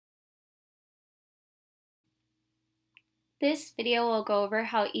This video will go over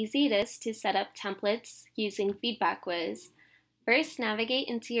how easy it is to set up templates using Feedback Wiz. First, navigate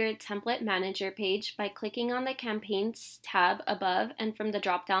into your Template Manager page by clicking on the Campaigns tab above and from the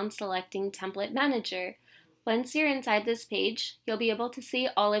drop-down selecting Template Manager. Once you're inside this page, you'll be able to see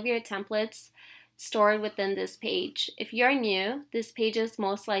all of your templates stored within this page. If you're new, this page is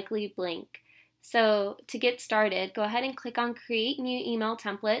most likely blank. So to get started, go ahead and click on Create New Email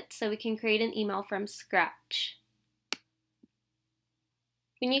Template so we can create an email from scratch.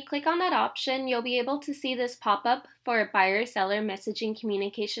 When you click on that option, you'll be able to see this pop-up for Buyer-Seller Messaging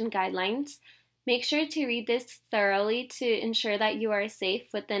Communication Guidelines. Make sure to read this thoroughly to ensure that you are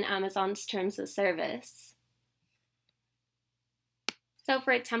safe within Amazon's Terms of Service. So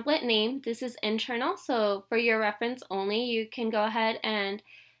for a template name, this is internal, so for your reference only, you can go ahead and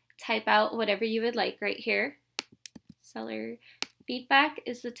type out whatever you would like right here. Seller feedback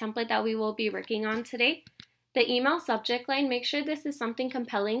is the template that we will be working on today. The email subject line, make sure this is something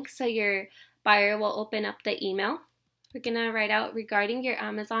compelling so your buyer will open up the email. We're going to write out regarding your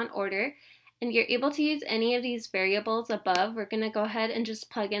Amazon order, and you're able to use any of these variables above. We're going to go ahead and just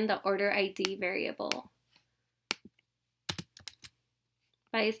plug in the order ID variable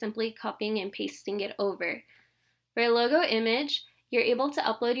by simply copying and pasting it over. For a logo image, you're able to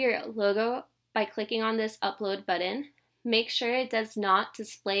upload your logo by clicking on this upload button. Make sure it does not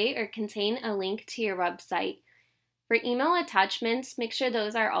display or contain a link to your website. For email attachments, make sure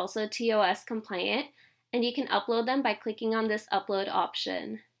those are also TOS compliant, and you can upload them by clicking on this upload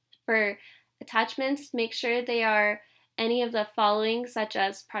option. For attachments, make sure they are any of the following, such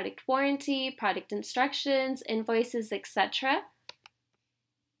as product warranty, product instructions, invoices, etc.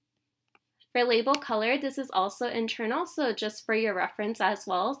 For label color, this is also internal, so just for your reference as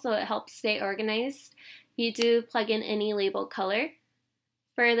well, so it helps stay organized. You do plug in any label color.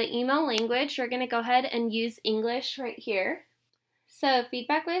 For the email language, we're going to go ahead and use English right here. So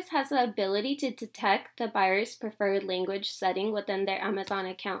Feedback Wiz has the ability to detect the buyer's preferred language setting within their Amazon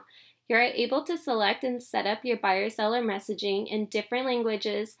account. You're able to select and set up your buyer-seller messaging in different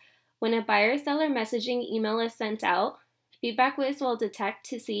languages. When a buyer-seller messaging email is sent out, Feedback Wiz will detect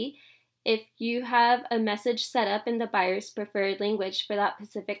to see if you have a message set up in the buyer's preferred language for that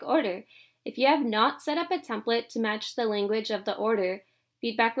specific order. If you have not set up a template to match the language of the order,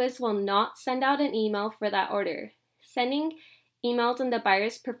 Feedback Wiz will not send out an email for that order. Sending emails in the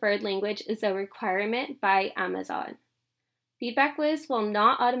buyer's preferred language is a requirement by Amazon. Feedback Wiz will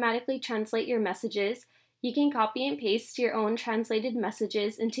not automatically translate your messages. You can copy and paste your own translated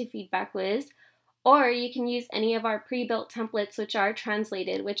messages into Feedback Wiz, or you can use any of our pre-built templates which are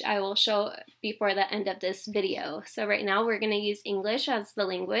translated, which I will show before the end of this video. So right now we're going to use English as the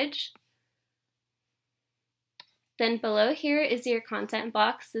language. Then below here is your content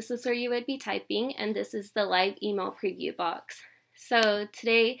box. This is where you would be typing, and this is the live email preview box. So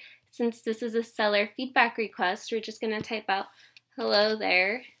today, since this is a seller feedback request, we're just going to type out, "Hello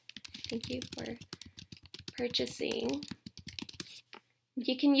there, thank you for purchasing."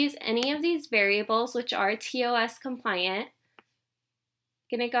 You can use any of these variables which are TOS compliant.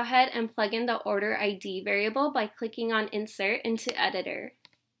 I'm going to go ahead and plug in the order ID variable by clicking on Insert into Editor.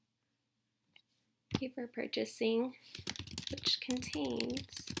 Thank you for purchasing, which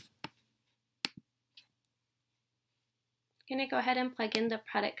contains. I'm going to go ahead and plug in the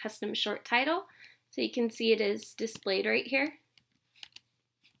product custom short title so you can see it is displayed right here.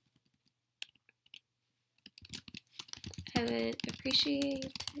 I would appreciate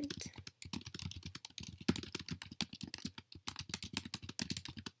it.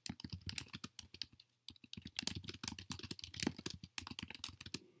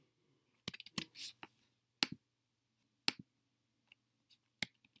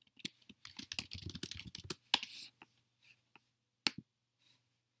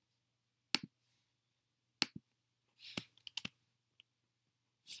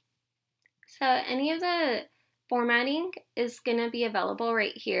 So any of the formatting is going to be available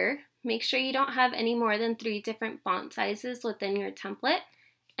right here. Make sure you don't have any more than 3 different font sizes within your template.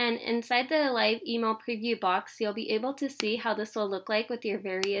 And inside the live email preview box, you'll be able to see how this will look like with your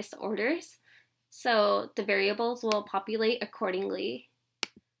various orders. So the variables will populate accordingly.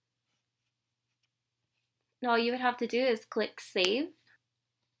 And all you would have to do is click Save.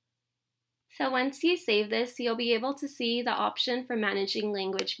 So once you save this, you'll be able to see the option for managing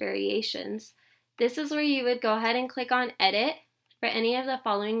language variations. This is where you would go ahead and click on Edit for any of the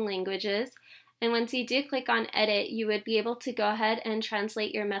following languages. And once you do click on Edit, you would be able to go ahead and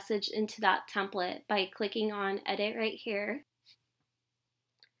translate your message into that template by clicking on Edit right here.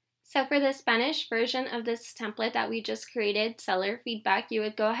 So for the Spanish version of this template that we just created, seller feedback, you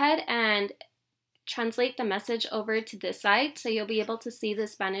would go ahead and translate the message over to this side, so you'll be able to see the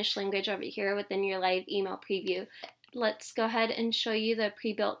Spanish language over here within your live email preview. Let's go ahead and show you the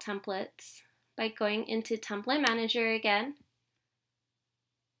pre-built templates by going into Template Manager again.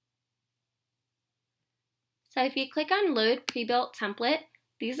 So if you click on Load Pre-Built Template,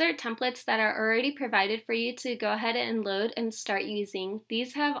 these are templates that are already provided for you to go ahead and load and start using.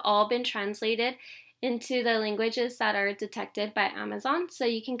 These have all been translated into the languages that are detected by Amazon. So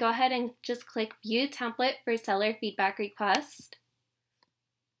you can go ahead and just click View Template for Seller Feedback Request.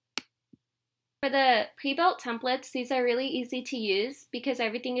 For the pre-built templates, these are really easy to use because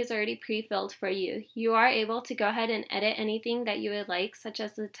everything is already pre-filled for you. You are able to go ahead and edit anything that you would like, such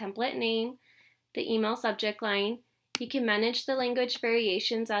as the template name, the email subject line. You can manage the language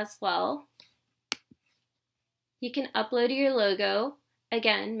variations as well. You can upload your logo.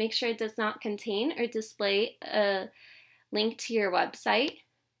 Again, make sure it does not contain or display a link to your website.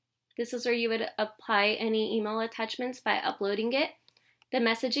 This is where you would apply any email attachments by uploading it. The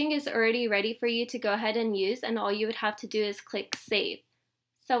messaging is already ready for you to go ahead and use, and all you would have to do is click Save.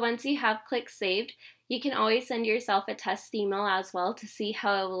 So once you have clicked Saved, you can always send yourself a test email as well to see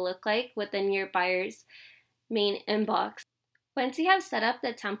how it will look like within your buyer's main inbox. Once you have set up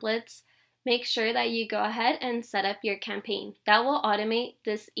the templates, make sure that you go ahead and set up your campaign. That will automate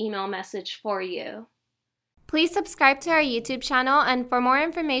this email message for you. Please subscribe to our YouTube channel, and for more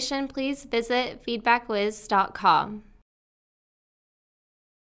information, please visit feedbackwiz.com.